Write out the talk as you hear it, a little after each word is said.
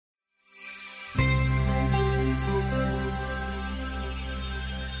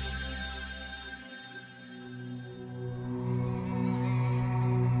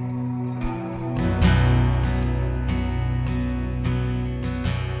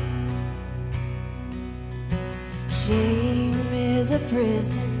Shame is a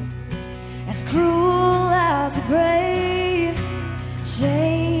prison as cruel as a grave.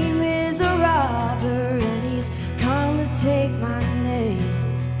 Shame is a robber and he's come to take my name.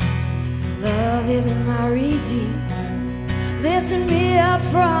 Love is my redeemer, lifting me up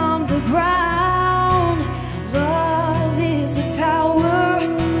from the ground. Love is the power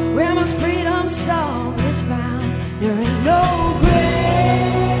where my freedom song is found. There ain't no grave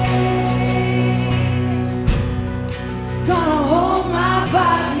gonna hold my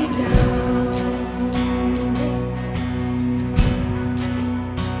body down.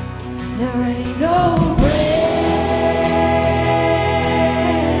 There ain't no grave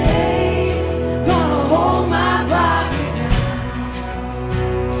gonna hold my body down.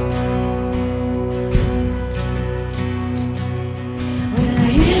 When I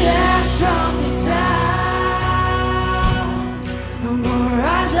hear that trumpet sound, I'm gonna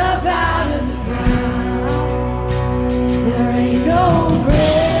rise up out of the ground. There ain't no grave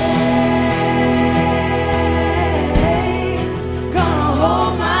gonna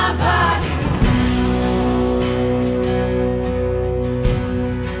hold my body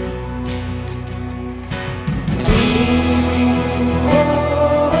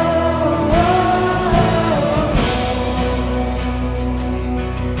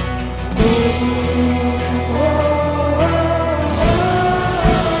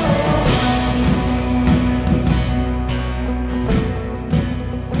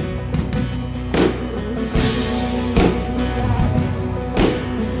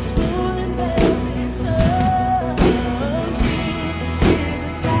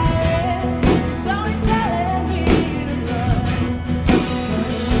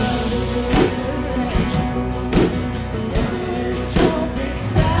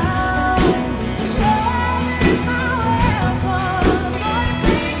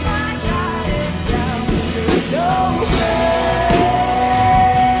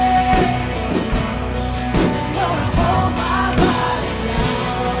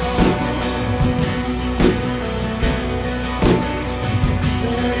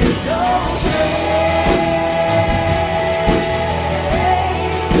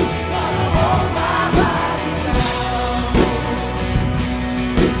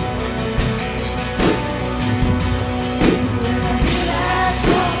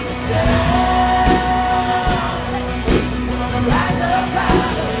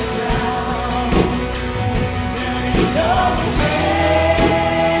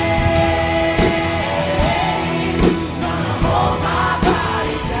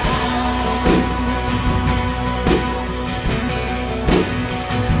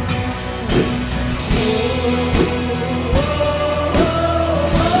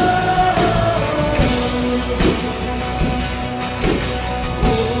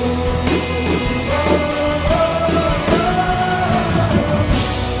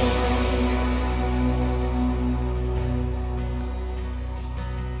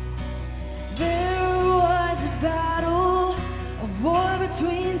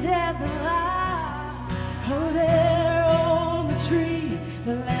between death and life. Oh, there on the tree,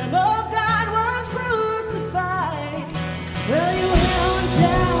 the Lamb of God was crucified. Well, you held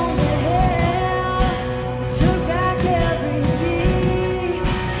down the hell, you took back every key.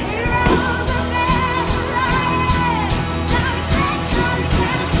 He rose up there to life. Now set your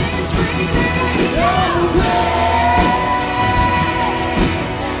captives free. There ain't no grave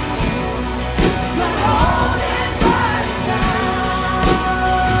gonna hold his body down.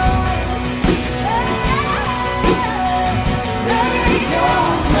 There ain't no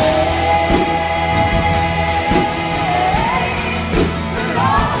grave gonna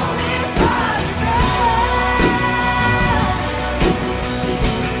hold his body down.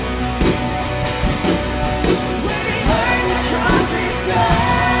 When he heard the trumpet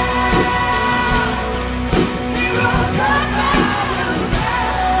sound, he rose up out of the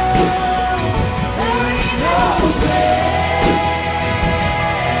ground. There ain't no grave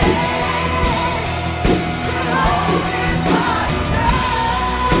gonna hold his body down.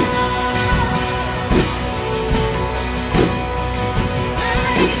 There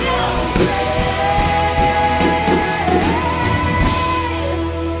ain't no grave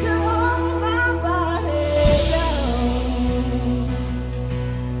can hold my body down.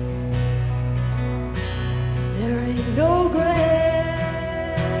 There ain't no grave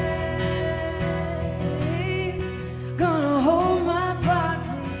gonna hold my body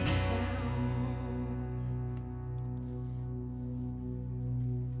down.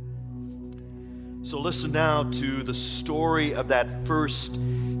 So listen now to the story of that first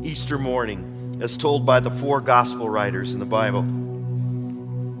Easter morning as told by the four gospel writers in the Bible.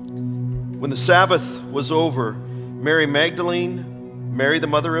 When the Sabbath was over, Mary Magdalene, Mary the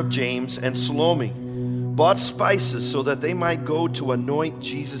mother of James, and Salome bought spices so that they might go to anoint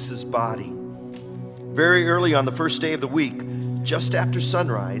Jesus' body. Very early on the first day of the week, just after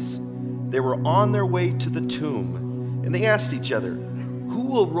sunrise, they were on their way to the tomb, and they asked each other, "Who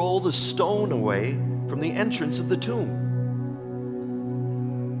will roll the stone away from the entrance of the tomb?"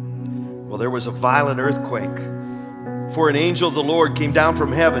 Well, there was a violent earthquake, for an angel of the Lord came down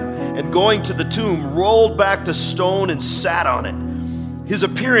from heaven and going to the tomb, rolled back the stone and sat on it. His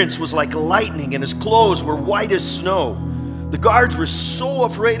appearance was like lightning and his clothes were white as snow. The guards were so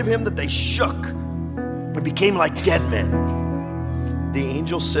afraid of him that they shook and became like dead men. The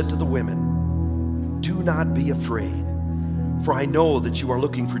angel said to the women, "Do not be afraid, for I know that you are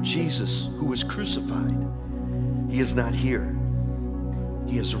looking for Jesus who was crucified. He is not here.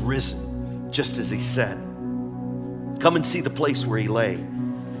 He has risen, just as he said. Come and see the place where he lay.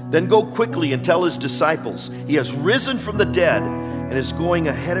 Then go quickly and tell his disciples, he has risen from the dead and is going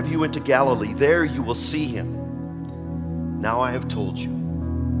ahead of you into Galilee. There you will see him. Now I have told you."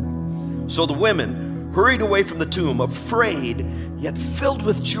 So the women hurried away from the tomb, afraid yet filled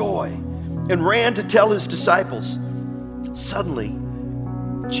with joy, and ran to tell his disciples. Suddenly,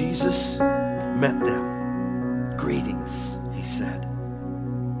 Jesus met them. "Greetings," he said.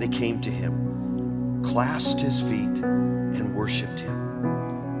 They came to him, clasped his feet, and worshiped him.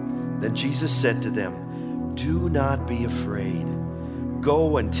 Then Jesus said to them, "Do not be afraid.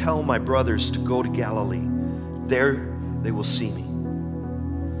 Go and tell my brothers to go to Galilee. There they will see me."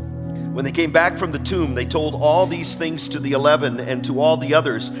 When they came back from the tomb, they told all these things to the 11 and to all the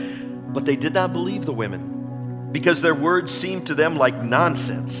others, but they did not believe the women, because their words seemed to them like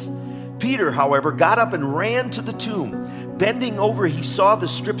nonsense. Peter, however, got up and ran to the tomb. Bending over, he saw the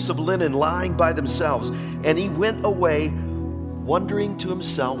strips of linen lying by themselves, and he went away, wondering to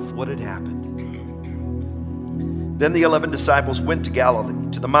himself what had happened. Then the 11 disciples went to Galilee,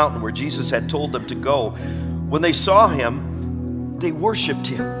 to the mountain where Jesus had told them to go. When they saw him, they worshipped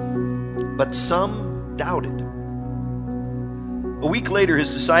him, but some doubted. A week later,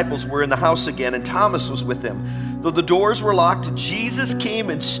 his disciples were in the house again, and Thomas was with them. Though the doors were locked, Jesus came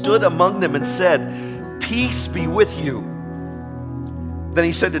and stood among them and said, "Peace be with you." Then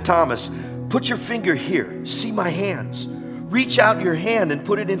he said to Thomas, "Put your finger here, see my hands. Reach out your hand and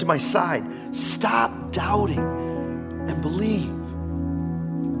put it into my side. Stop doubting and believe."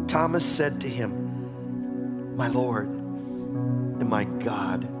 Thomas said to him, "My Lord and my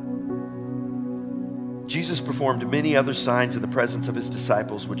God." Jesus performed many other signs in the presence of his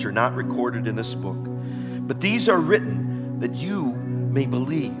disciples, which are not recorded in this book. But these are written that you may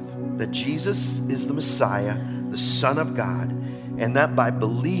believe that Jesus is the Messiah, the Son of God, and that by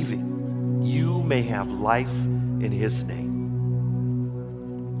believing you may have life in his name.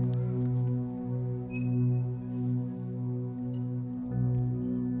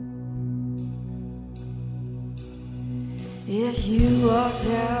 If you walked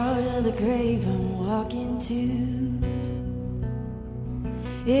out of the grave, I'm walking too.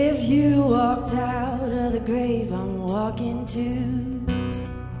 If you walked out of the grave, I'm walking too.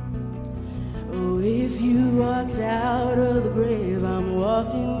 Oh, if you walked out of the grave, I'm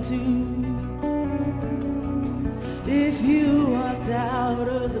walking too. If you walked out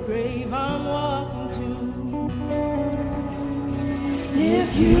of the grave, I'm walking too.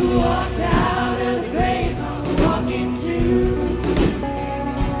 If you walked out of the grave, I'm walking too.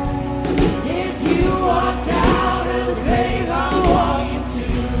 If you walked out of the grave, I'm walking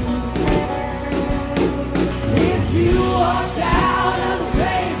too. If you walked out of the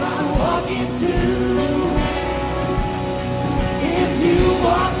grave, I'm walking too. If you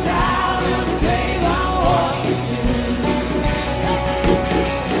walked out of the grave, I'm walking too.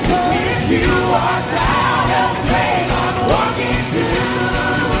 If you walked out of the grave, I'm walking too.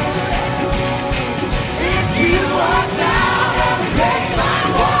 If you walked out of the grave, I'm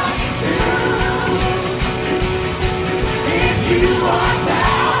walking too. If you walked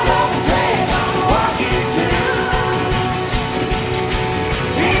out of the grave, I'm walking too.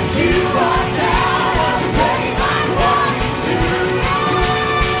 If you walked out of the grave, I'm walking too.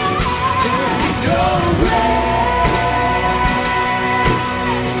 Go away.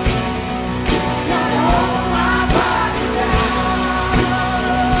 Gotta hold my body.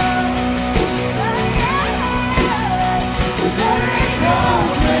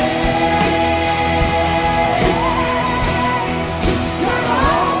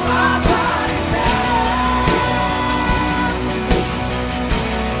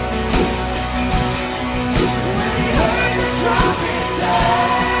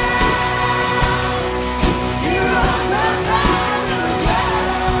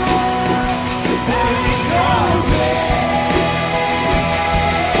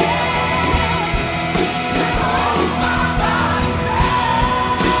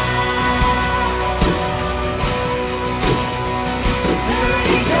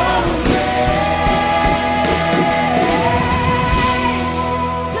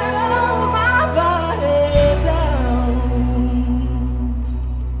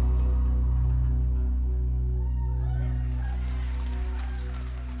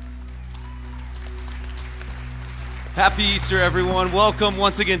 Happy Easter, everyone. Welcome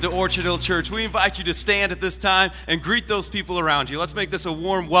once again to Orchard Hill Church. We invite you to stand at this time and greet those people around you. Let's make this a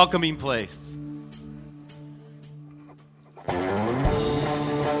warm, welcoming place. All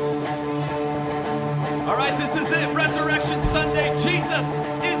right, this is it. Resurrection Sunday. Jesus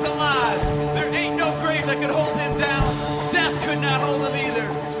is alive. There ain't no grave that could hold him down. Death could not hold him either.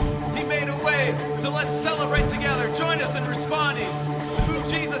 He made a way, so let's celebrate together. Join us in responding to who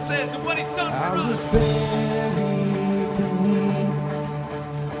Jesus is and what he's done for us.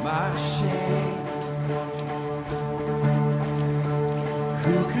 My shame,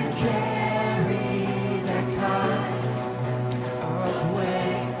 who could carry that kind of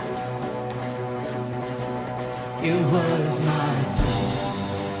weight? It was my turn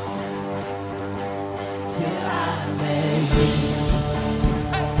till I met you,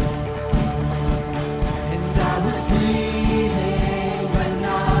 and I was breathing but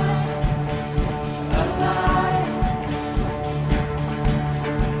not alive.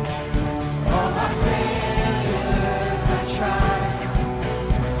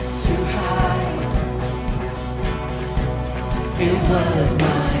 It was my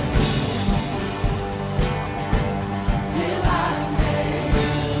turn till I met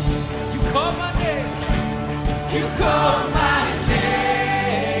you. You called my name. You called my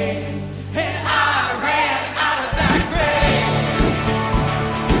name, and I ran out of that grave,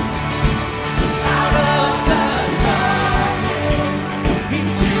 out of the darkness,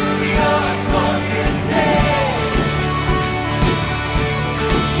 into your glorious day.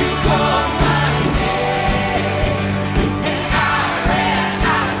 You called my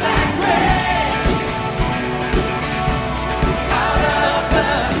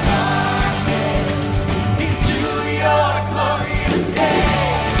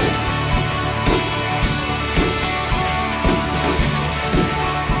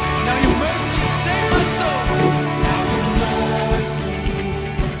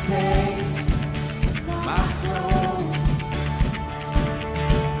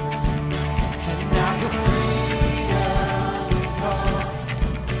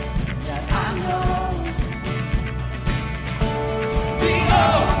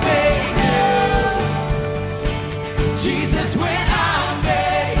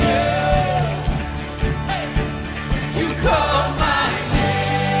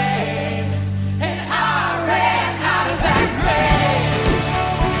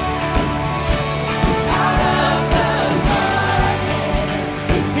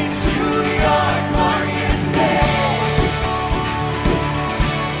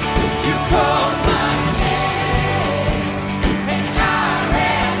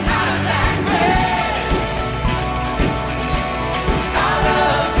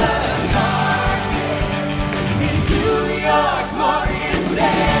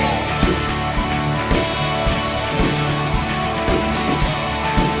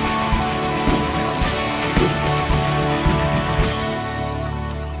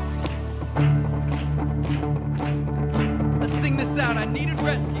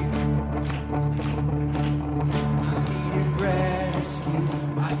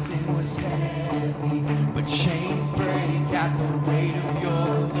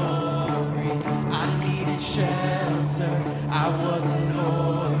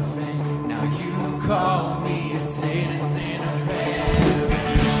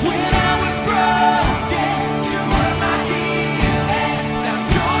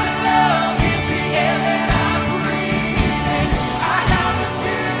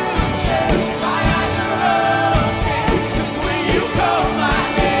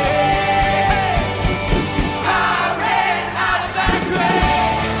out of that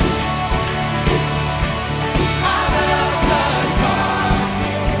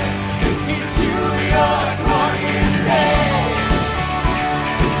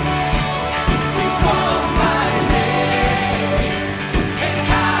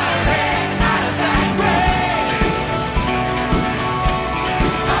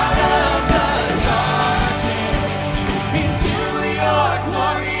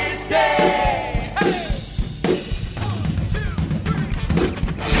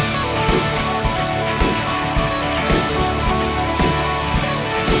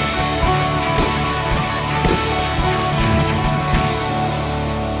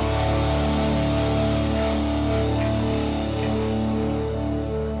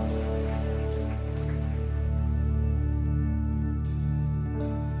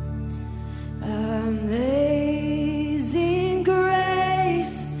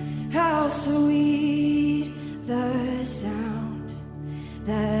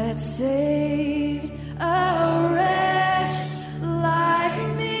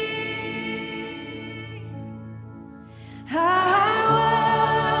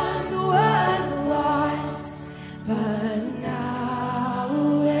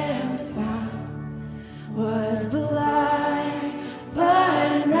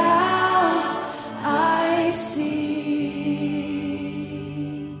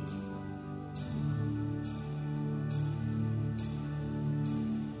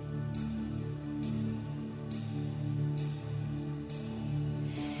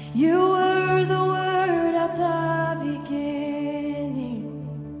You were the Word at the beginning,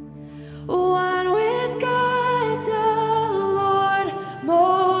 one with God the Lord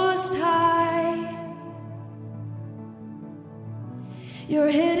Most High. Your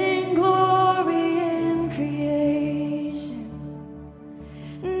hidden glory in creation,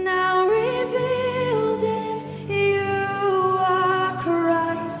 now revealed in you are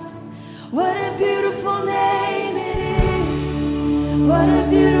Christ. What a beautiful name it is. What a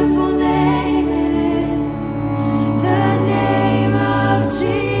beautiful name it is. The name of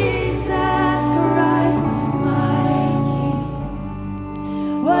Jesus Christ, my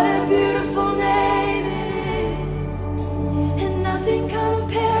King. What a beautiful name it is. And nothing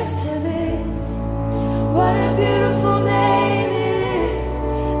compares to this. What a beautiful name it is.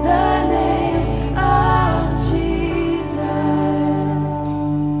 The name of Jesus.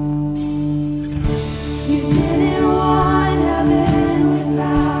 You didn't want heaven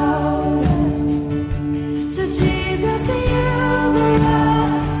without us. So Jesus, you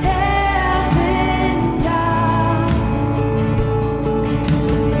brought heaven down.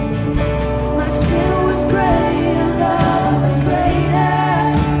 My sin was great, your love was greater.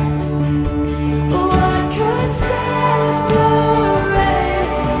 What could separate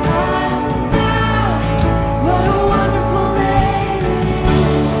us now? What a wonderful name it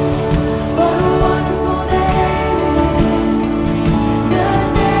is. What a wonderful name it is. The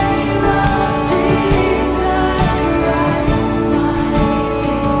name of Jesus Christ, my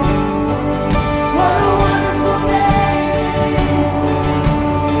King. What a wonderful name it is.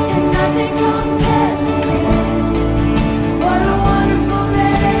 And nothing compares to this. What a wonderful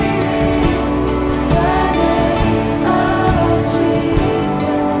name it is. The name of Jesus.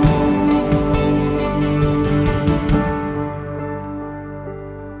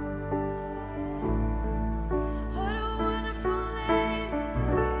 What a wonderful name it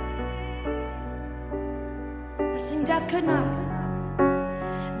is. I sing, death could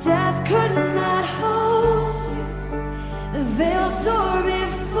not hold you. The veil tore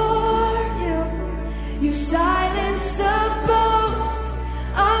before you. You silenced the boast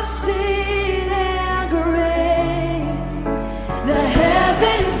of sin and grave. The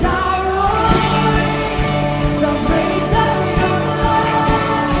heavens are roaring the praise of your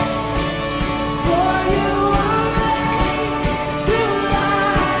glory. For you were raised to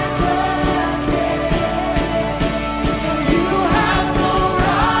life again. You have no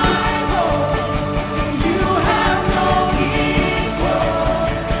rival, you have no equal.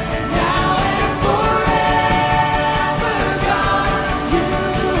 Now and forever, God, you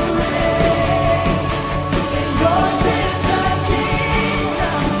reign. And yours is the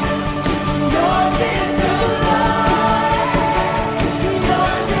kingdom, yours is the glory,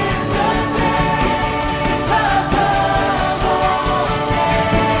 yours is the name above all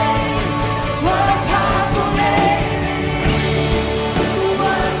names. What a powerful name it is.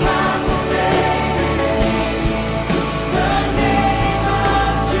 What a powerful name it is. The name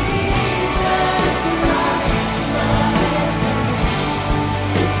of Jesus Christ, my King.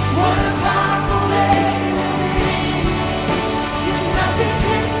 What a powerful name it is. And nothing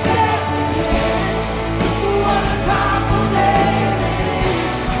can stand against. What a powerful name it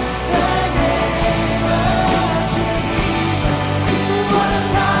is. The name of Jesus. What a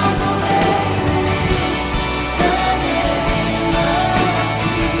powerful name it is. The name of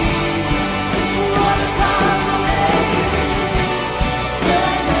Jesus. What a powerful name it is. The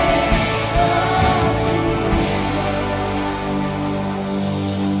name of Jesus.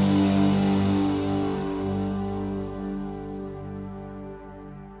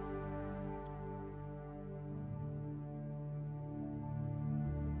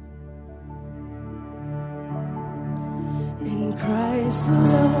 In Christ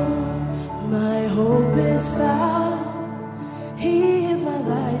alone, my hope is found. He is my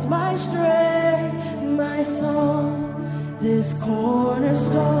light, my strength, my song. This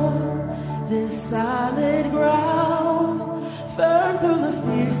cornerstone, this solid ground, firm through the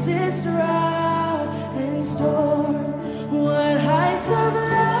fiercest drought and storm. What heights of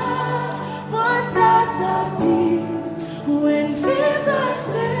love, what depths of peace, when fears are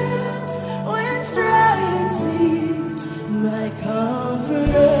still, when striving cease. My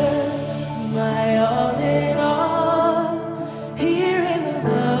comforter, my all in all, here in the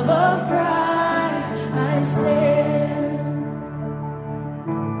love of Christ I stand.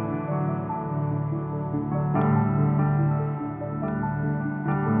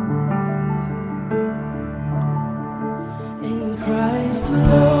 In Christ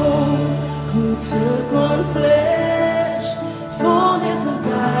alone, who took on flesh, fullness of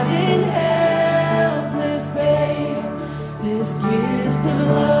God in helpless babe, this gift of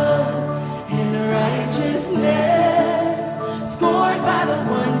love.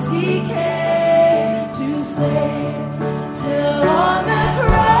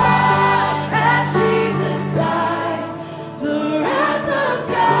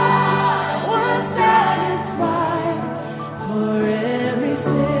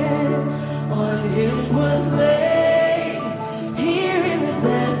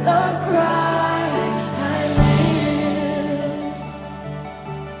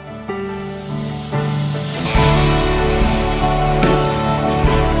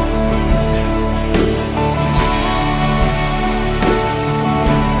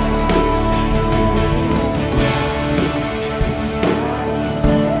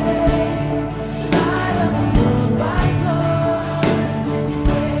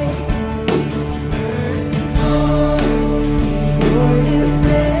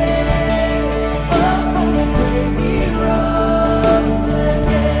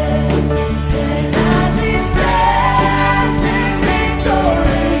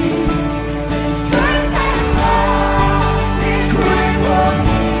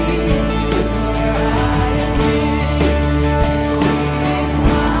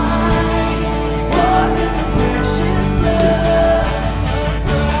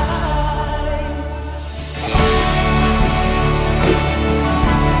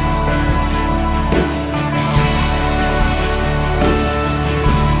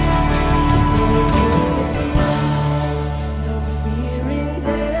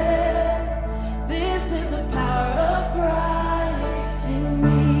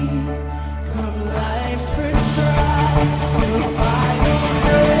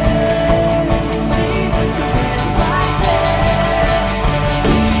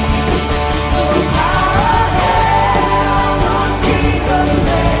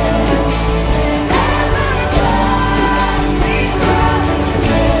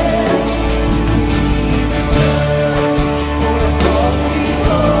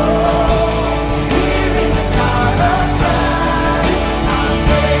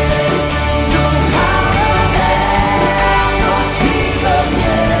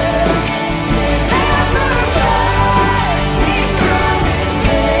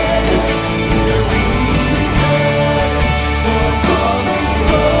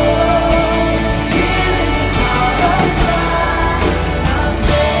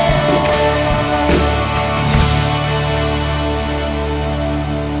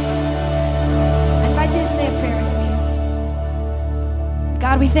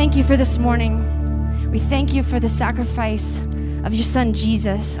 thank you for this morning. We thank you for the sacrifice of your son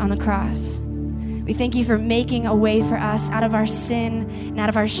Jesus on the cross. We thank you for making a way for us out of our sin and out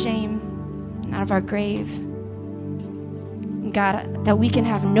of our shame and out of our grave. God, that we can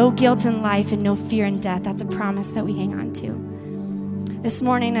have no guilt in life and no fear in death. That's a promise that we hang on to. This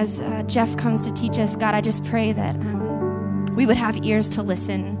morning, as Jeff comes to teach us, God, I just pray that we would have ears to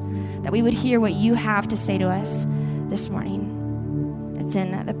listen, that we would hear what you have to say to us this morning. It's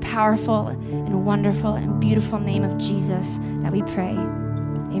in the powerful and wonderful and beautiful name of Jesus that we pray.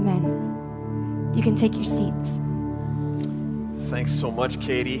 Amen. You can take your seats. Thanks so much,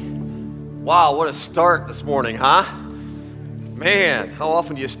 Katie. Wow, what a start this morning, huh? Man, how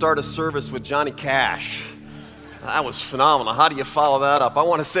often do you start a service with Johnny Cash? That was phenomenal. How do you follow that up? I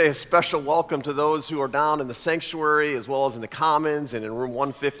want to say a special welcome to those who are down in the sanctuary as well as in the Commons and in room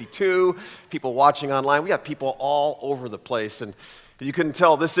 152, people watching online. We got people all over the place, and you can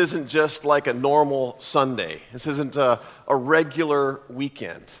tell this isn't just like a normal Sunday. This isn't a regular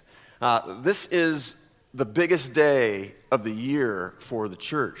weekend. This is the biggest day of the year for the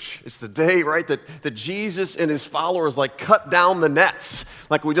church. It's the day, right, that Jesus and his followers like cut down the nets,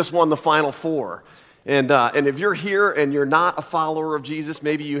 like we just won the Final Four. And if you're here and you're not a follower of Jesus,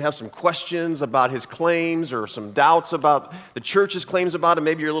 maybe you have some questions about his claims or some doubts about the church's claims about him,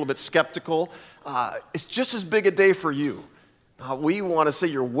 maybe you're a little bit skeptical, it's just as big a day for you. We want to say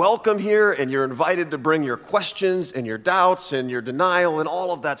you're welcome here, and you're invited to bring your questions and your doubts and your denial and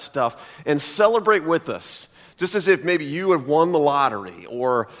all of that stuff and celebrate with us. Just as if maybe you have won the lottery,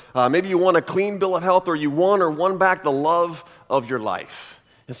 or maybe you won a clean bill of health, or you won back the love of your life.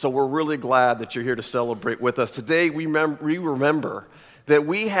 And so we're really glad that you're here to celebrate with us. Today we remember that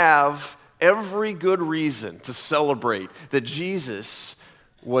we have every good reason to celebrate that Jesus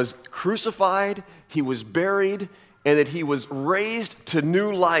was crucified, he was buried, and that he was raised to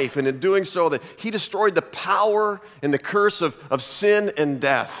new life, and in doing so that he destroyed the power and the curse of sin and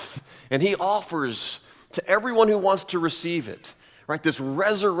death. And he offers to everyone who wants to receive it, right, this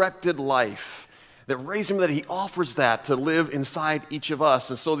resurrected life that raised him, that he offers that to live inside each of us.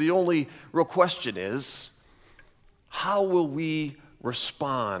 And so the only real question is, how will we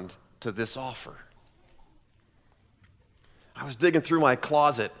respond to this offer? I was digging through my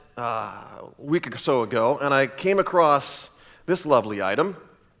closet a week or so ago, and I came across this lovely item.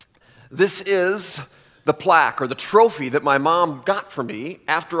 This is the plaque or the trophy that my mom got for me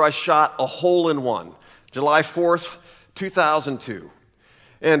after I shot a hole-in-one, July 4th, 2002.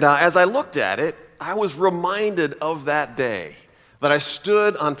 And as I looked at it, I was reminded of that day, that I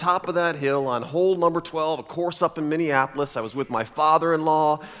stood on top of that hill on hole number 12, a course up in Minneapolis. I was with my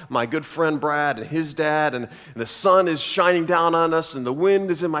father-in-law, my good friend Brad, and his dad, and the sun is shining down on us, and the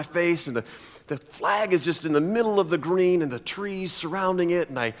wind is in my face, and the flag is just in the middle of the green, and the trees surrounding it,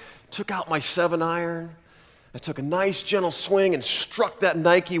 and I took out my 7-iron. I took a nice, gentle swing and struck that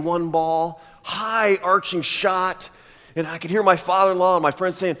Nike 1 ball, high arching shot, and I could hear my father-in-law and my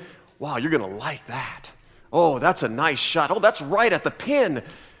friends saying, "Wow, you're going to like that. Oh, that's a nice shot. Oh, that's right at the pin."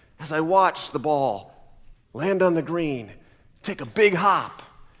 As I watched the ball land on the green, take a big hop,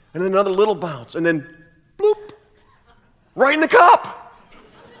 and then another little bounce, and then bloop, right in the cup.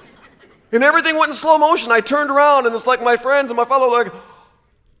 And everything went in slow motion. I turned around, and it's like my friends and my father were like,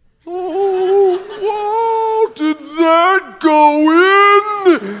 "Oh, wow, did that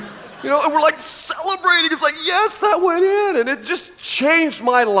go in?" You know, and we're like celebrating. It's like, yes, that went in. And it just changed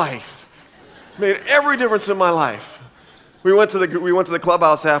my life. Made every difference in my life. We went to the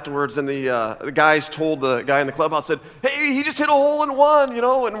clubhouse afterwards, and the guys told the guy in the clubhouse, said, "Hey, he just hit a hole-in-one, you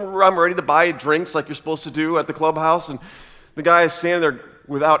know," and I'm ready to buy drinks like you're supposed to do at the clubhouse, and the guy is standing there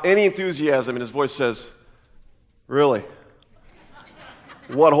without any enthusiasm, and his voice says, "Really?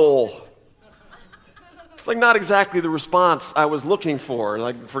 What hole?" It's like not exactly the response I was looking for.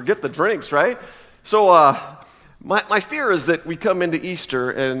 Like, forget the drinks, right? So my fear is that we come into Easter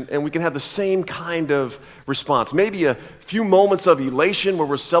and we can have the same kind of response. Maybe a few moments of elation where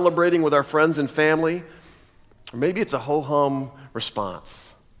we're celebrating with our friends and family. Or maybe it's a ho-hum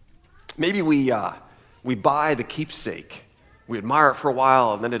response. Maybe we buy the keepsake. We admire it for a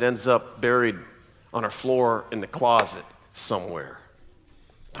while, and then it ends up buried on our floor in the closet somewhere.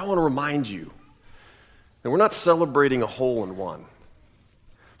 I want to remind you that we're not celebrating a hole-in-one.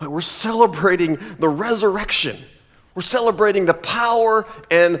 We're celebrating the resurrection. We're celebrating the power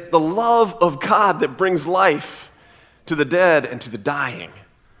and the love of God that brings life to the dead and to the dying.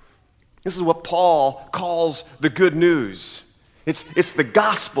 This is what Paul calls the good news. It's the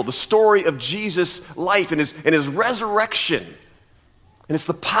gospel, the story of Jesus' life and his resurrection. And it's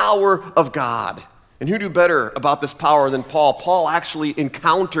the power of God And who knew better about this power than Paul? Paul actually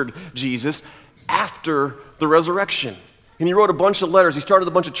encountered Jesus after the resurrection. And he wrote a bunch of letters. He started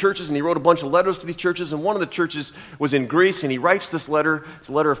a bunch of churches, and he wrote a bunch of letters to these churches. And one of the churches was in Greece, and he writes this letter. It's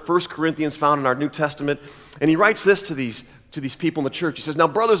a letter of 1 Corinthians found in our New Testament. And he writes this to these people in the church. He says, "Now,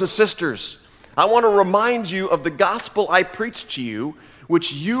 brothers and sisters, I want to remind you of the gospel I preached to you,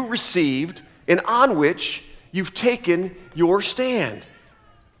 which you received, and on which you've taken your stand."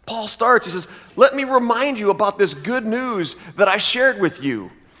 Paul starts, he says, "Let me remind you about this good news that I shared with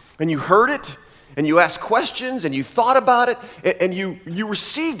you. And you heard it, and you asked questions, and you thought about it, and you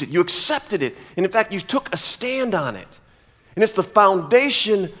received it, you accepted it, and in fact, you took a stand on it. And it's the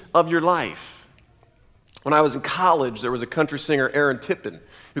foundation of your life." When I was in college, there was a country singer, Aaron Tippin,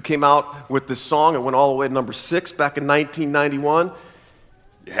 who came out with this song. It went all the way to number 6 back in 1991.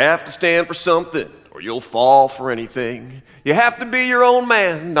 "You have to stand for something, or you'll fall for anything. You have to be your own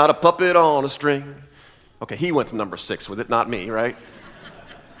man, not a puppet on a string." Okay, he went to number 6 with it, not me, right?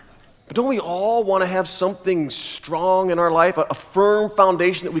 But don't we all want to have something strong in our life, a firm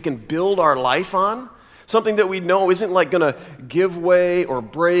foundation that we can build our life on? Something that we know isn't like going to give way or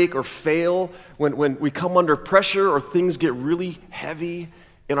break or fail when we come under pressure or things get really heavy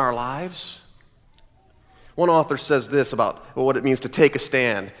in our lives? One author says this about what it means to take a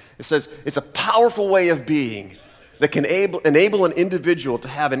stand. It says, "It's a powerful way of being that can enable an individual to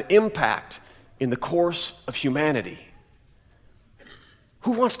have an impact in the course of humanity."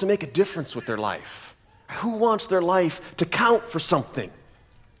 Who wants to make a difference with their life? Who wants their life to count for something?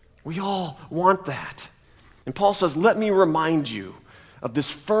 We all want that. And Paul says, let me remind you of this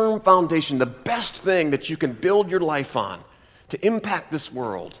firm foundation, the best thing that you can build your life on to impact this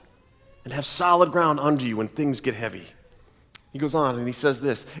world and have solid ground under you when things get heavy. He goes on and he says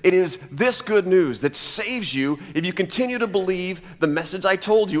this, "It is this good news that saves you if you continue to believe the message I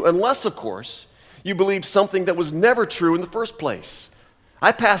told you, unless, of course, you believed something that was never true in the first place.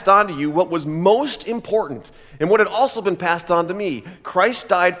 I passed on to you what was most important and what had also been passed on to me. Christ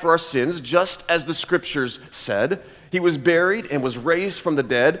died for our sins, just as the Scriptures said. He was buried and was raised from the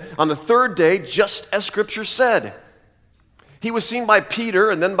dead on the third day, just as Scripture said. He was seen by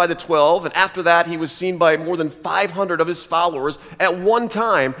Peter and then by the 12, and after that he was seen by more than 500 of his followers at one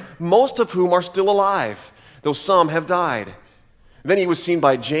time, most of whom are still alive, though some have died. Then he was seen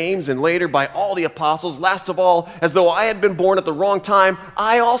by James and later by all the apostles. Last of all, as though I had been born at the wrong time,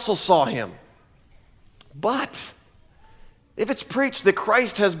 I also saw him. But if it's preached that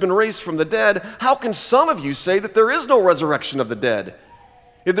Christ has been raised from the dead, how can some of you say that there is no resurrection of the dead?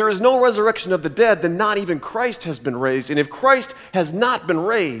 If there is no resurrection of the dead, then not even Christ has been raised. And if Christ has not been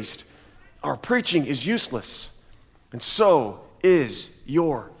raised, our preaching is useless. And so is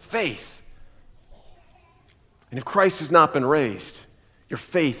your faith. And if Christ has not been raised, your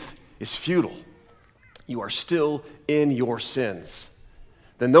faith is futile. You are still in your sins.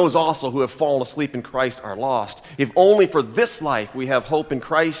 Then those also who have fallen asleep in Christ are lost. If only for this life we have hope in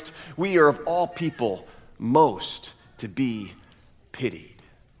Christ, we are of all people most to be pitied."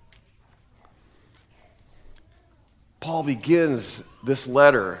 Paul begins this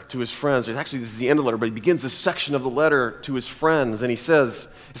letter to his friends. Actually, this is the end of the letter, but he begins this section of the letter to his friends, and he says,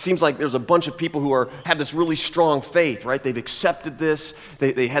 it seems like there's a bunch of people who have this really strong faith, right? They've accepted this.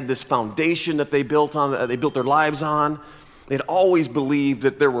 They had this foundation that they built their lives on. They'd always believed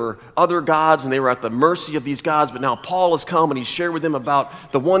that there were other gods, and they were at the mercy of these gods, but now Paul has come, and he's shared with them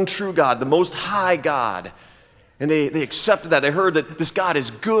about the one true God, the Most High God. And they accepted that. They heard that this God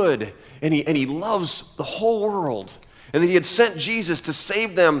is good, and he loves the whole world. And that he had sent Jesus to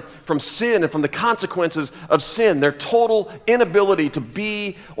save them from sin and from the consequences of sin, their total inability to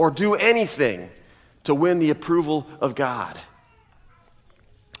be or do anything to win the approval of God.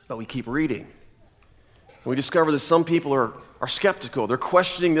 But we keep reading. And we discover that some people are skeptical. They're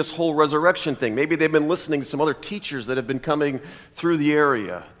questioning this whole resurrection thing. Maybe they've been listening to some other teachers that have been coming through the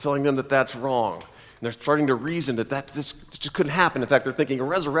area, telling them that that's wrong. And they're starting to reason that this just couldn't happen. In fact, they're thinking, a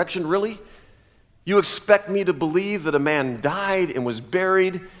resurrection, really? You expect me to believe that a man died and was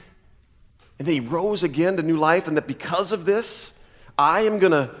buried and then he rose again to new life, and that because of this, I am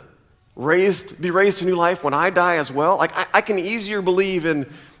going to be raised to new life when I die as well? Like, I can easier believe in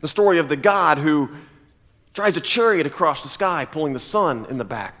the story of the God who drives a chariot across the sky pulling the sun in the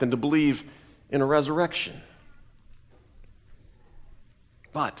back than to believe in a resurrection.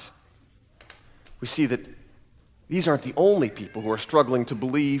 But we see that these aren't the only people who are struggling to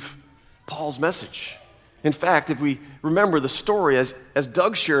believe Paul's message. In fact, if we remember the story as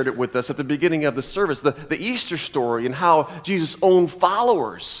Doug shared it with us at the beginning of the service, the Easter story and how Jesus' own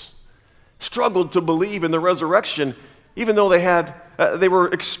followers struggled to believe in the resurrection even though they were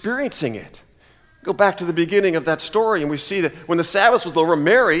experiencing it. Go back to the beginning of that story, and we see that when the Sabbath was over,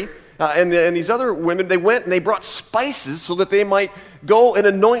 Mary and these other women, they went and they brought spices so that they might go and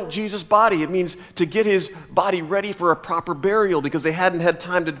anoint Jesus' body. It means to get his body ready for a proper burial, because they hadn't had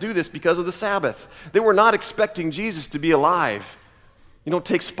time to do this because of the Sabbath. They were not expecting Jesus to be alive. You don't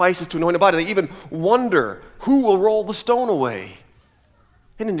take spices to anoint a body. They even wonder who will roll the stone away.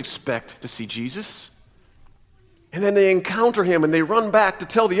 They didn't expect to see Jesus. And then they encounter him and they run back to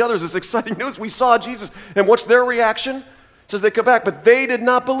tell the others this exciting news. We saw Jesus. And what's their reaction? It says they come back, but they did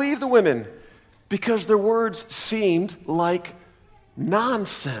not believe the women because their words seemed like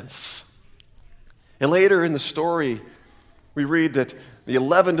nonsense. And later in the story, we read that the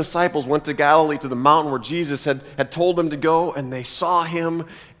 11 disciples went to Galilee, to the mountain where Jesus had told them to go, and they saw him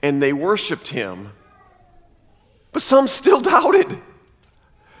and they worshiped him. But some still doubted.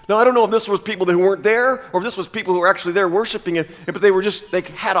 Now, I don't know if this was people who weren't there or if this was people who were actually there worshiping him, but they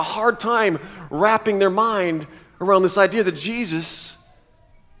had a hard time wrapping their mind around this idea that Jesus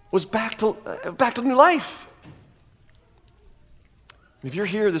was back to new life. If you're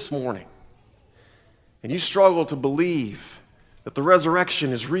here this morning and you struggle to believe that the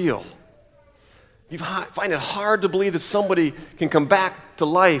resurrection is real, you find it hard to believe that somebody can come back to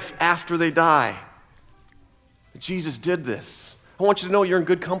life after they die, that Jesus did this, I want you to know you're in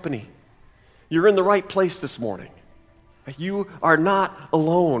good company. You're in the right place this morning. You are not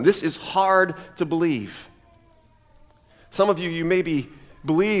alone. This is hard to believe. Some of you maybe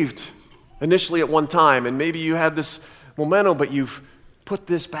believed initially at one time, and maybe you had this momentum, but you've put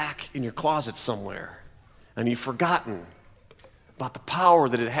this back in your closet somewhere, and you've forgotten about the power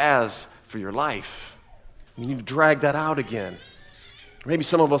that it has for your life. You need to drag that out again. Maybe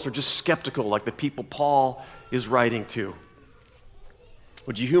some of us are just skeptical, like the people Paul is writing to.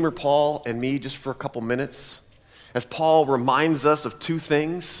 Would you humor Paul and me just for a couple minutes as Paul reminds us of two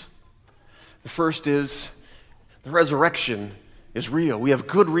things? The first is the resurrection is real. We have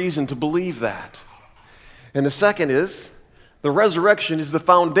good reason to believe that. And the second is the resurrection is the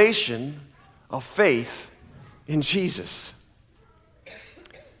foundation of faith in Jesus.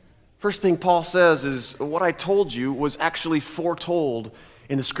 First thing Paul says is, what I told you was actually foretold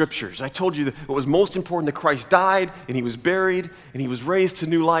in the Scriptures. I told you that it was most important that Christ died, and he was buried, and he was raised to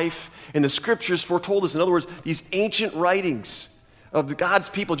new life. And the Scriptures foretold this. In other words, these ancient writings of God's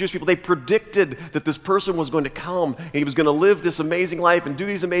people, Jewish people, they predicted that this person was going to come, and he was going to live this amazing life and do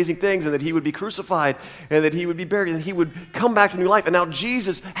these amazing things, and that he would be crucified, and that he would be buried, and that he would come back to new life. And now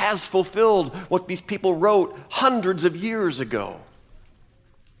Jesus has fulfilled what these people wrote hundreds of years ago.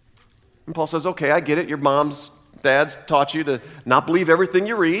 And Paul says, okay, I get it. Your moms, dads taught you to not believe everything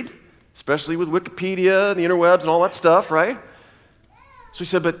you read, especially with Wikipedia and the interwebs and all that stuff, right? So he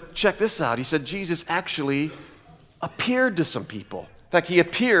said, but check this out. He said, Jesus actually appeared to some people. In fact, he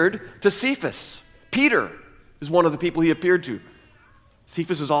appeared to Cephas. Peter is one of the people he appeared to.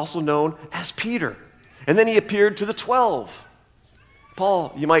 Cephas is also known as Peter. And then he appeared to the 12.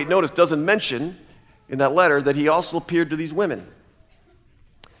 Paul, you might notice, doesn't mention in that letter that he also appeared to these women.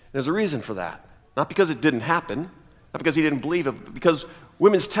 There's a reason for that. Not because it didn't happen, not because he didn't believe it, but because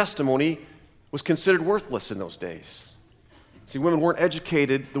women's testimony was considered worthless in those days. See, women weren't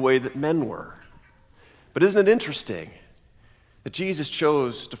educated the way that men were. But isn't it interesting that Jesus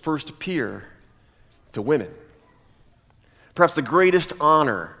chose to first appear to women? Perhaps the greatest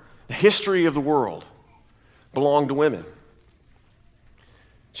honor in the history of the world belonged to women.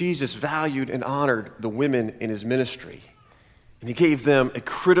 Jesus valued and honored the women in his ministry. And he gave them a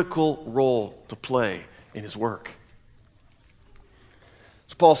critical role to play in his work.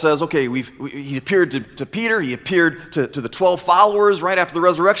 So Paul says, okay, he appeared to Peter, he appeared to the 12 followers right after the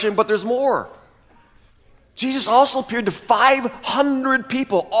resurrection, but there's more. Jesus also appeared to 500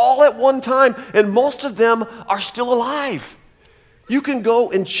 people all at one time, and most of them are still alive. You can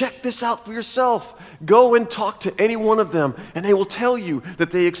go and check this out for yourself. Go and talk to any one of them, and they will tell you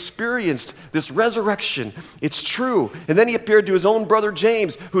that they experienced this resurrection. It's true. And then he appeared to his own brother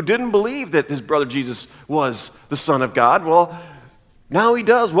James, who didn't believe that his brother Jesus was the Son of God. Well, now he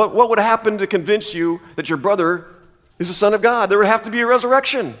does. What would happen to convince you that your brother is the Son of God? There would have to be a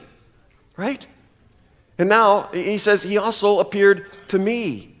resurrection, right? And now he says he also appeared to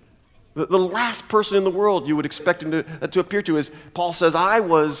me. The last person in the world you would expect him to appear to is, Paul says, I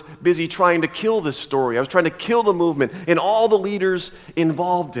was busy trying to kill this story. I was trying to kill the movement and all the leaders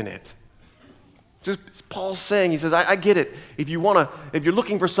involved in it. It's Paul's saying, he says, I get it. If you're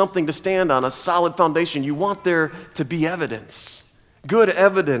looking for something to stand on, a solid foundation, you want there to be evidence. Good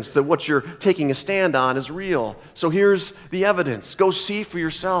evidence that what you're taking a stand on is real. So here's the evidence. Go see for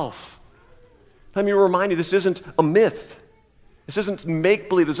yourself. Let me remind you, this isn't a myth. This isn't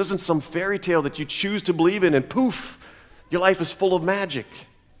make-believe. This isn't some fairy tale that you choose to believe in and poof, your life is full of magic.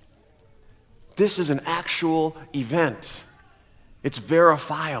 This is an actual event. It's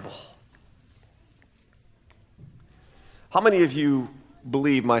verifiable. How many of you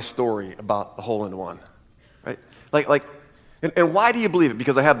believe my story about the hole-in-one? Right? And why do you believe it?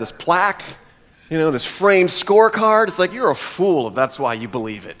 Because I have this plaque, this framed scorecard. It's like, you're a fool if that's why you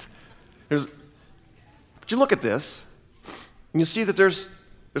believe it. But you look at this, and you see that there's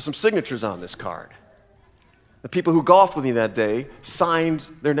some signatures on this card. The people who golfed with me that day signed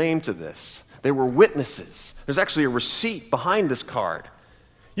their name to this. They were witnesses. There's actually a receipt behind this card.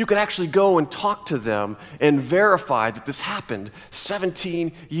 You could actually go and talk to them and verify that this happened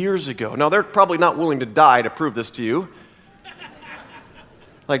 17 years ago. Now, they're probably not willing to die to prove this to you,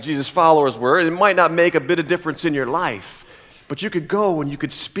 like Jesus' followers were. It might not make a bit of difference in your life, but you could go and you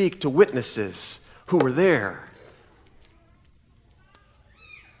could speak to witnesses who were there.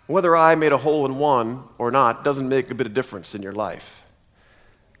 Whether I made a hole-in-one or not doesn't make a bit of difference in your life.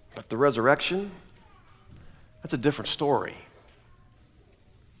 But the resurrection, that's a different story.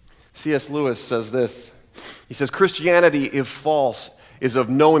 C.S. Lewis says this. He says, Christianity, if false, is of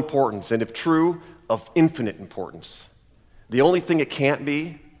no importance, and if true, of infinite importance. The only thing it can't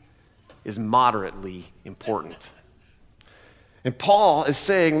be is moderately important. And Paul is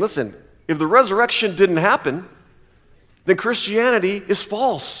saying, listen, if the resurrection didn't happen, then Christianity is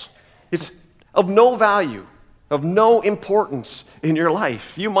false. It's of no value, of no importance in your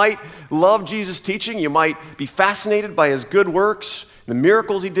life. You might love Jesus' teaching. You might be fascinated by his good works, the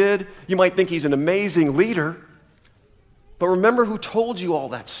miracles he did. You might think he's an amazing leader. But remember who told you all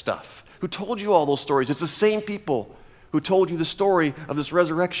that stuff, who told you all those stories. It's the same people who told you the story of this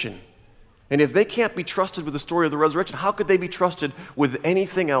resurrection. And if they can't be trusted with the story of the resurrection, how could they be trusted with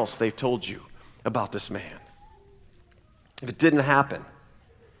anything else they've told you about this man? If it didn't happen,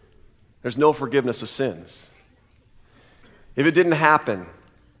 there's no forgiveness of sins. If it didn't happen,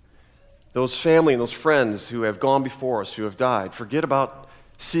 those family and those friends who have gone before us, who have died, forget about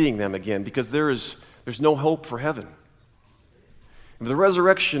seeing them again, because there's no hope for heaven. If the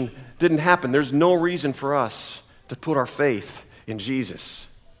resurrection didn't happen, there's no reason for us to put our faith in Jesus.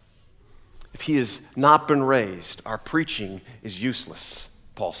 If he has not been raised, our preaching is useless,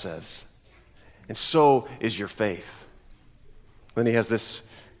 Paul says. And so is your faith. Then he has this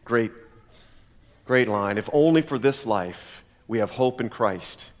great line. If only for this life we have hope in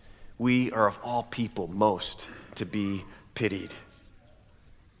Christ, we are of all people most to be pitied.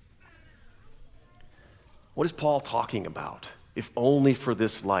 What is Paul talking about? If only for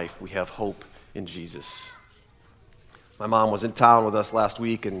this life we have hope in Jesus. My mom was in town with us last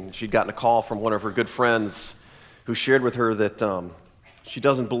week, and she'd gotten a call from one of her good friends who shared with her that she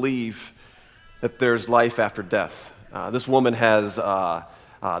doesn't believe that there's life after death. This woman has,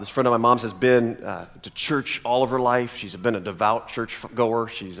 this friend of my mom's has been to church all of her life. She's been a devout church goer.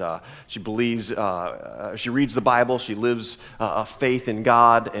 She believes, she reads the Bible. She lives a faith in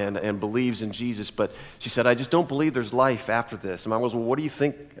God and believes in Jesus. But she said, I just don't believe there's life after this. And my mom goes, well, what do you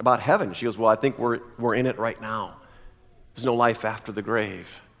think about heaven? She goes, well, I think we're in it right now. There's no life after the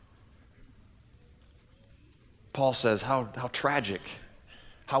grave. Paul says, how tragic,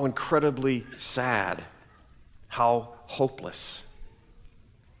 how incredibly sad, how hopeless.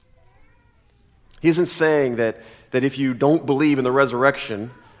 He isn't saying that if you don't believe in the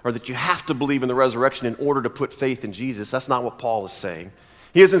resurrection, or that you have to believe in the resurrection in order to put faith in Jesus. That's not what Paul is saying.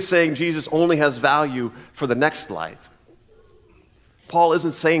 He isn't saying Jesus only has value for the next life. Paul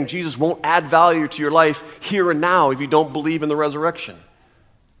isn't saying Jesus won't add value to your life here and now if you don't believe in the resurrection.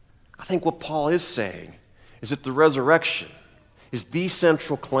 I think what Paul is saying is that the resurrection is the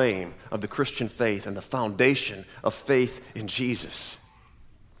central claim of the Christian faith and the foundation of faith in Jesus.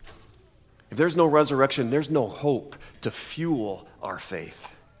 If there's no resurrection, there's no hope to fuel our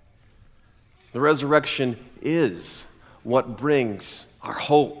faith. The resurrection is what brings our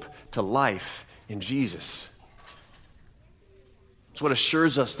hope to life in Jesus. It's what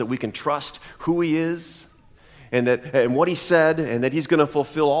assures us that we can trust who he is and what he said, and that he's going to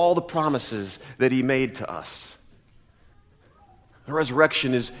fulfill all the promises that he made to us. The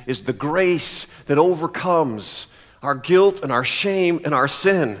resurrection is the grace that overcomes our guilt and our shame and our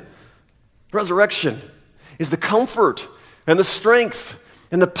sin. Resurrection is the comfort and the strength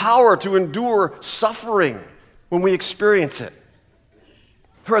and the power to endure suffering when we experience it.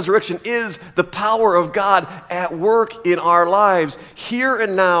 The resurrection is the power of God at work in our lives, here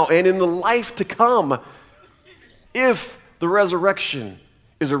and now, and in the life to come, if the resurrection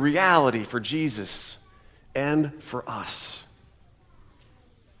is a reality for Jesus and for us.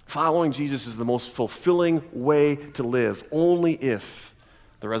 Following Jesus is the most fulfilling way to live, only if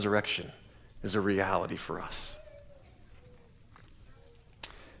the resurrection is a reality for us.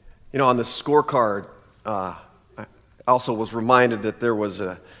 You know, on this scorecard, I also was reminded that there was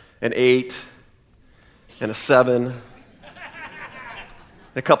an 8 and a 7,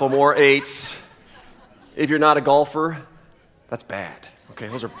 a couple more 8s. If you're not a golfer, that's bad. Okay,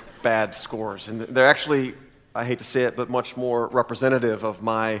 those are bad scores. And they're actually, I hate to say it, but much more representative of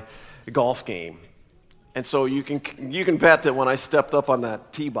my golf game. And so you can bet that when I stepped up on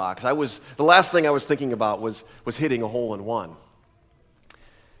that tee box, the last thing I was thinking about was hitting a hole-in-one.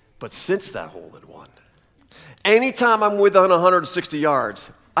 But since that hole-in-one, anytime I'm within 160 yards,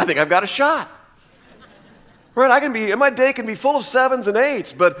 I think I've got a shot. Right? My day can be full of 7s and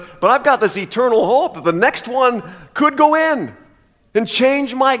 8s, but I've got this eternal hope that the next one could go in and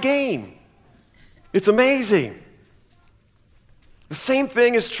change my game. It's amazing. The same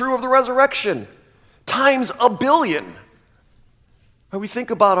thing is true of the resurrection, times a billion. When we think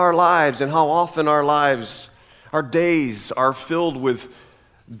about our lives and how often our days are filled with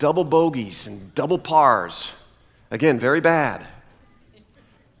double bogeys and double pars. Again, very bad.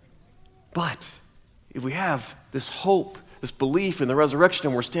 But if we have this hope, this belief in the resurrection,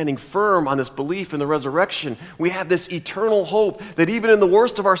 and we're standing firm on this belief in the resurrection, we have this eternal hope that even in the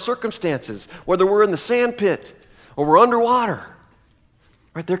worst of our circumstances, whether we're in the sand pit or we're underwater,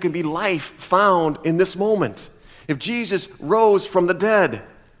 right, there can be life found in this moment. If Jesus rose from the dead,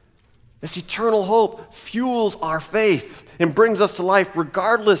 this eternal hope fuels our faith and brings us to life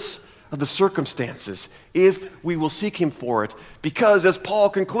regardless of the circumstances, if we will seek him for it. Because, as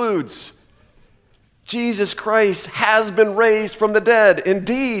Paul concludes, Jesus Christ has been raised from the dead.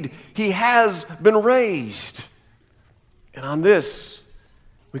 Indeed, he has been raised. And on this,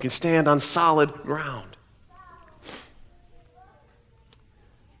 we can stand on solid ground.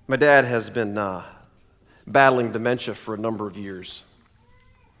 My dad has been battling dementia for a number of years.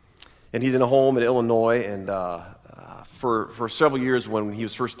 And he's in a home in Illinois, and for several years when he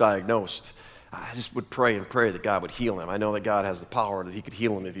was first diagnosed, I just would pray that God would heal him. I know that God has the power that he could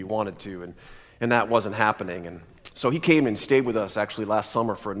heal him if he wanted to, and that wasn't happening. And so he came and stayed with us actually last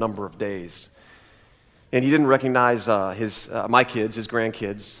summer for a number of days. And he didn't recognize my kids, his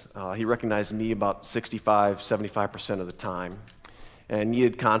grandkids. He recognized me about 75% of the time. And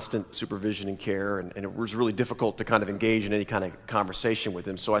needed constant supervision and care, and it was really difficult to kind of engage in any kind of conversation with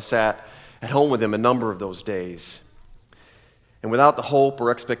him. So I sat at home with him a number of those days. And without the hope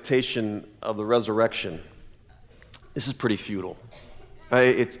or expectation of the resurrection, this is pretty futile.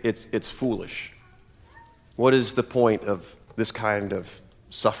 It's foolish. What is the point of this kind of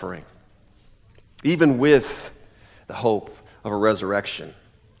suffering? Even with the hope of a resurrection,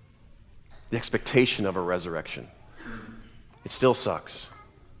 the expectation of a resurrection, it still sucks.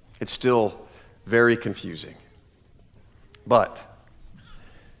 It's still very confusing. But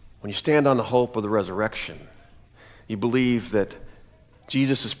when you stand on the hope of the resurrection, you believe that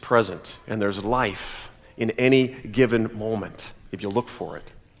Jesus is present and there's life in any given moment if you look for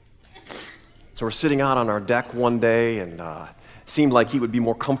it. So we're sitting out on our deck one day, and it seemed like he would be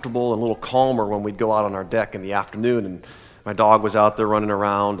more comfortable and a little calmer when we'd go out on our deck in the afternoon, and my dog was out there running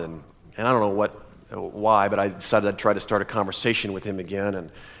around, and I don't know why, but I decided I'd try to start a conversation with him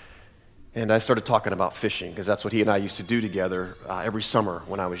again, and I started talking about fishing, because that's what he and I used to do together every summer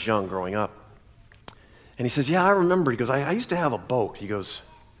when I was young, growing up. And he says, yeah, I remember. He goes, I used to have a boat. He goes,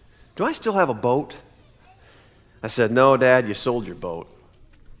 do I still have a boat? I said, no, Dad, you sold your boat.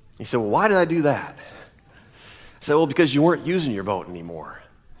 He said, well, why did I do that? I said, well, because you weren't using your boat anymore.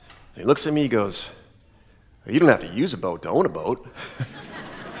 And he looks at me, he goes, well, you don't have to use a boat to own a boat.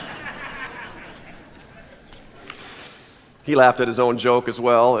 He laughed at his own joke as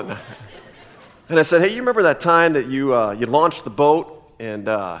well, and I said, hey, you remember that time that you launched the boat and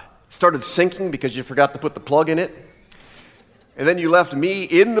started sinking because you forgot to put the plug in it? And then you left me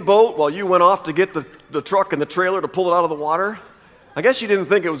in the boat while you went off to get the truck and the trailer to pull it out of the water? I guess you didn't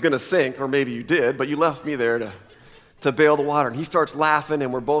think it was going to sink, or maybe you did, but you left me there to bail the water. And he starts laughing,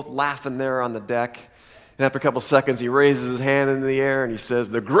 and we're both laughing there on the deck. And after a couple seconds, he raises his hand in the air, and he says,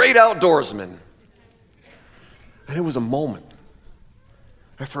 the great outdoorsman. And it was a moment.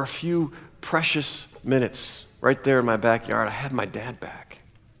 And for a few precious minutes, right there in my backyard, I had my dad back.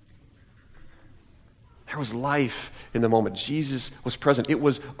 There was life in the moment. Jesus was present. It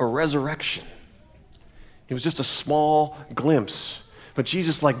was a resurrection. It was just a small glimpse. But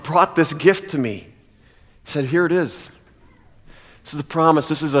Jesus brought this gift to me. He said, here it is. This is a promise.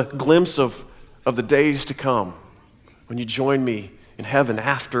 This is a glimpse of the days to come when you join me in heaven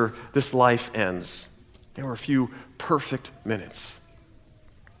after this life ends. There were a few perfect minutes.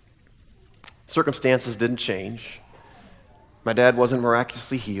 Circumstances didn't change. My dad wasn't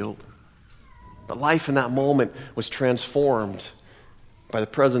miraculously healed. But life in that moment was transformed by the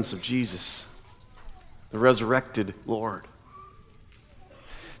presence of Jesus, the resurrected Lord.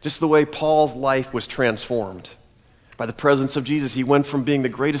 Just the way Paul's life was transformed by the presence of Jesus. He went from being the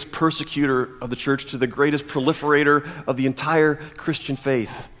greatest persecutor of the church to the greatest proliferator of the entire Christian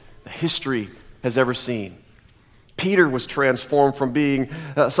faith that history has ever seen. Peter was transformed from being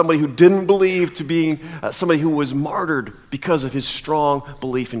somebody who didn't believe to being somebody who was martyred because of his strong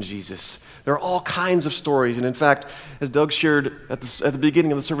belief in Jesus. There are all kinds of stories, and in fact, as Doug shared at the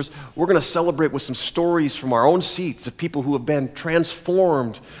beginning of the service, we're going to celebrate with some stories from our own seats of people who have been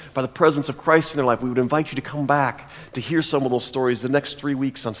transformed by the presence of Christ in their life. We would invite you to come back to hear some of those stories the next 3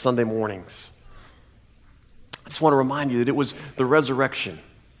 weeks on Sunday mornings. I just want to remind you that it was the resurrection.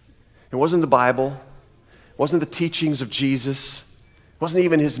 It wasn't the Bible. It wasn't the teachings of Jesus. It wasn't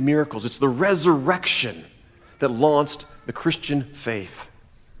even his miracles. It's the resurrection that launched the Christian faith.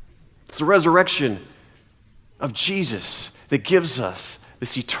 It's the resurrection of Jesus that gives us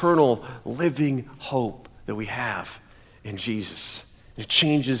this eternal living hope that we have in Jesus. It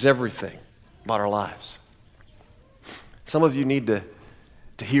changes everything about our lives. Some of you need to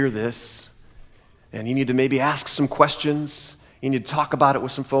hear this, and you need to maybe ask some questions. You need to talk about it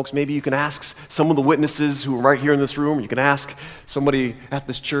with some folks. Maybe you can ask some of the witnesses who are right here in this room. You can ask somebody at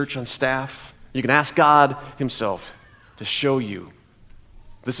this church on staff. You can ask God himself to show you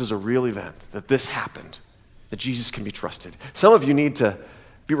this is a real event, that this happened, that Jesus can be trusted. Some of you need to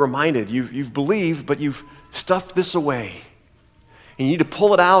be reminded. You've believed, but you've stuffed this away. And you need to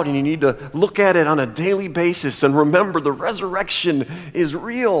pull it out, and you need to look at it on a daily basis and remember the resurrection is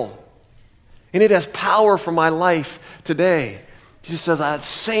real. And it has power for my life today. Jesus says that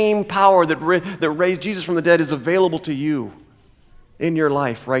same power that raised Jesus from the dead is available to you in your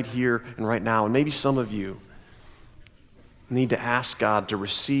life right here and right now. And maybe some of you need to ask God to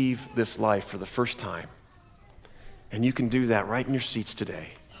receive this life for the first time. And you can do that right in your seats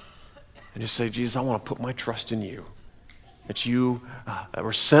today. And just say, Jesus, I want to put my trust in you. That you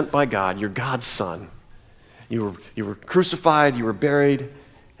were sent by God, you're God's son. You were crucified, you were buried,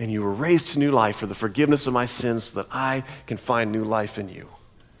 and you were raised to new life for the forgiveness of my sins so that I can find new life in you.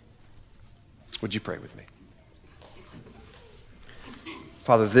 Would you pray with me?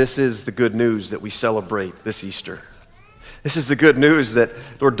 Father, this is the good news that we celebrate this Easter. This is the good news that,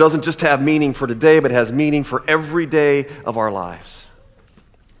 Lord, doesn't just have meaning for today, but has meaning for every day of our lives.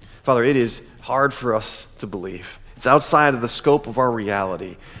 Father, it is hard for us to believe. It's outside of the scope of our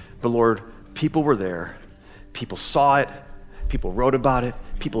reality. But Lord, people were there. People saw it. People wrote about it.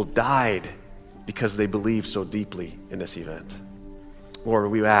 People died because they believed so deeply in this event. Lord,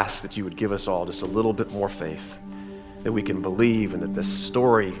 we ask that you would give us all just a little bit more faith, that we can believe and that this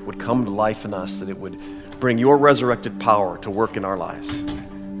story would come to life in us, that it would bring your resurrected power to work in our lives.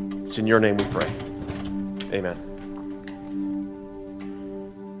 It's in your name we pray. Amen.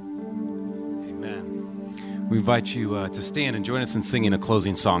 Amen. We invite you to stand and join us in singing a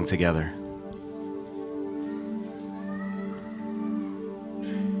closing song together.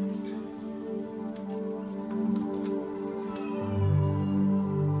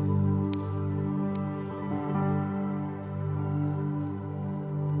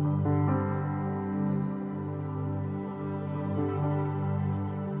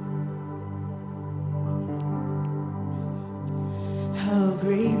 How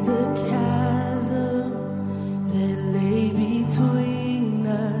great the chasm that lay between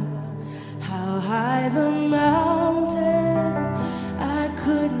us, how high the mountain I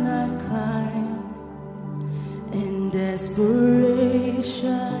could not climb. In desperation,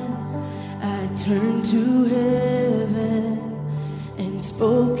 I turned to heaven and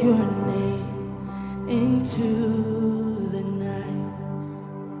spoke your name into the night.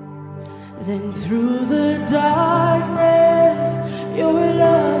 Then through the darkness, your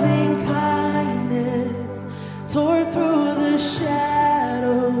loving kindness tore through the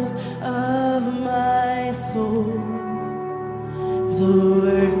shadows of my soul. The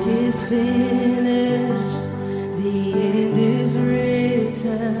work is finished, the end is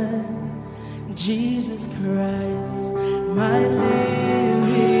written. Jesus Christ, my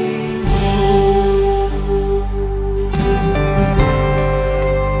living hope.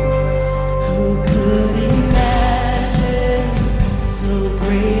 Who could imagine so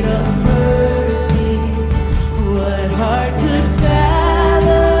great a mercy? What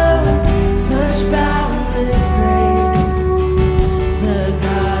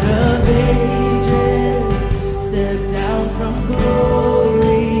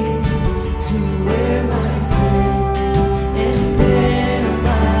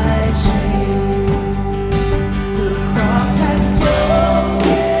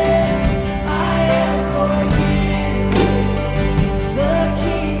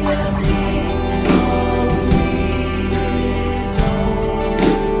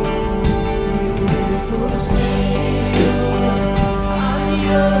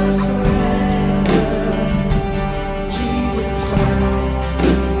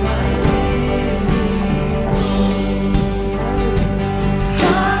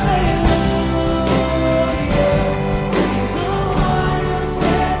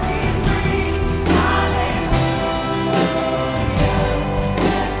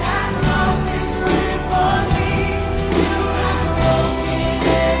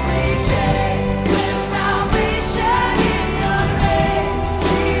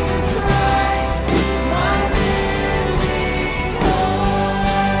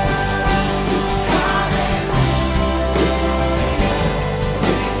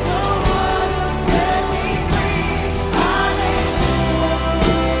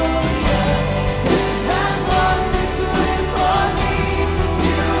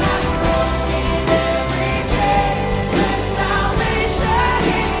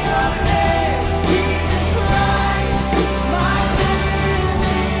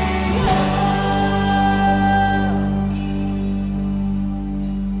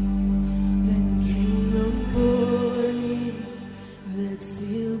that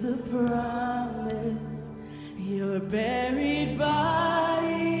sealed the promise. Your buried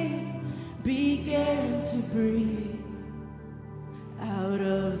body began to breathe. Out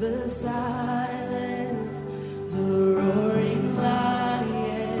of the silence, the roaring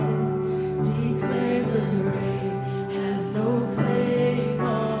lion declared the grave has no claim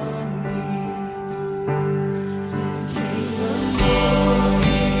on me. Then came the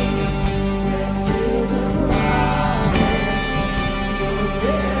morning that sealed the promise. Your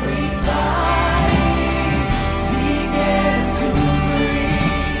buried body began to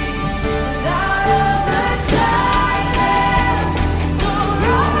breathe. And out of the silence, the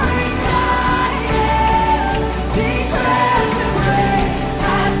roaring lion declared the grave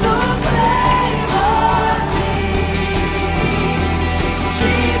has no claim on me.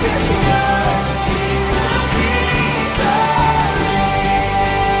 Jesus, yours is the victory.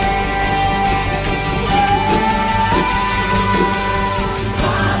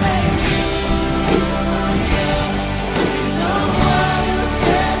 Hallelujah, he's the one who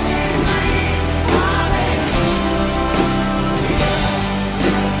set me free. Hallelujah,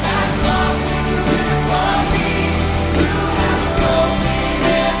 death has lost its grip on me. You have broken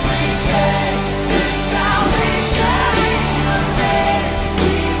every chain. There's salvation in your name,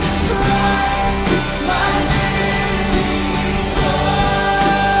 Jesus Christ, my living hope.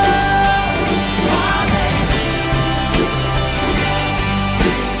 Hallelujah,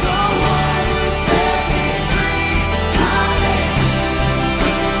 he's the one who set me free. Hallelujah,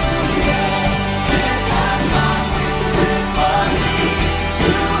 death has lost its grip on me.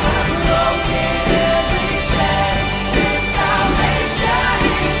 You have broken every chain. There's salvation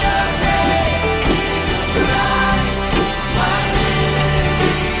in your name, Jesus Christ, my living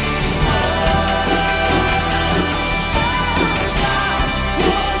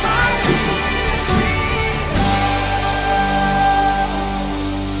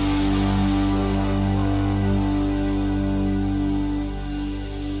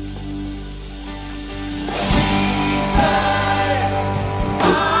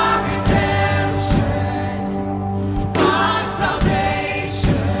our redemption, our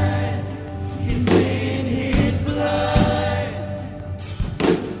salvation is in His blood.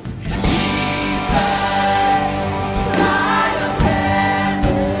 And Jesus, light of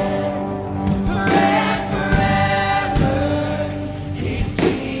heaven, forever, His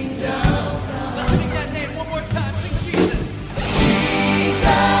kingdom come. Let's sing that name one more time. Sing Jesus. Jesus,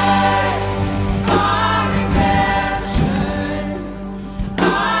 our redemption,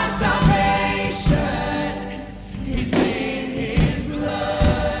 our salvation is in His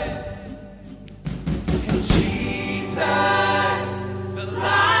blood. And Jesus, the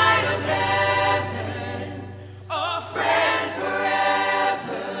light of heaven, our friend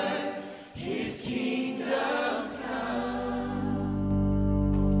forever, His kingdom come.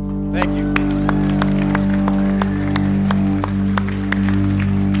 Thank you.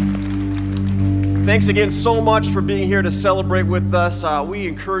 Thanks again so much for being here to celebrate with us. We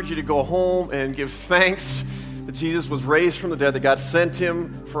encourage you to go home and give thanks that Jesus was raised from the dead, that God sent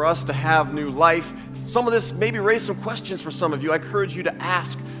Him for us to have new life. Some of this maybe raised some questions for some of you. I encourage you to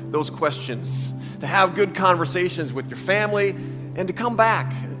ask those questions, to have good conversations with your family, and to come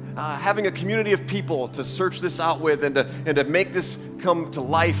back. Having a community of people to search this out with and to make this come to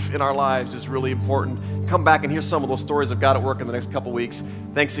life in our lives is really important. Come back and hear some of those stories of God at work in the next couple weeks.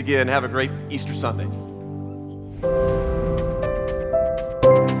 Thanks again. Have a great Easter Sunday.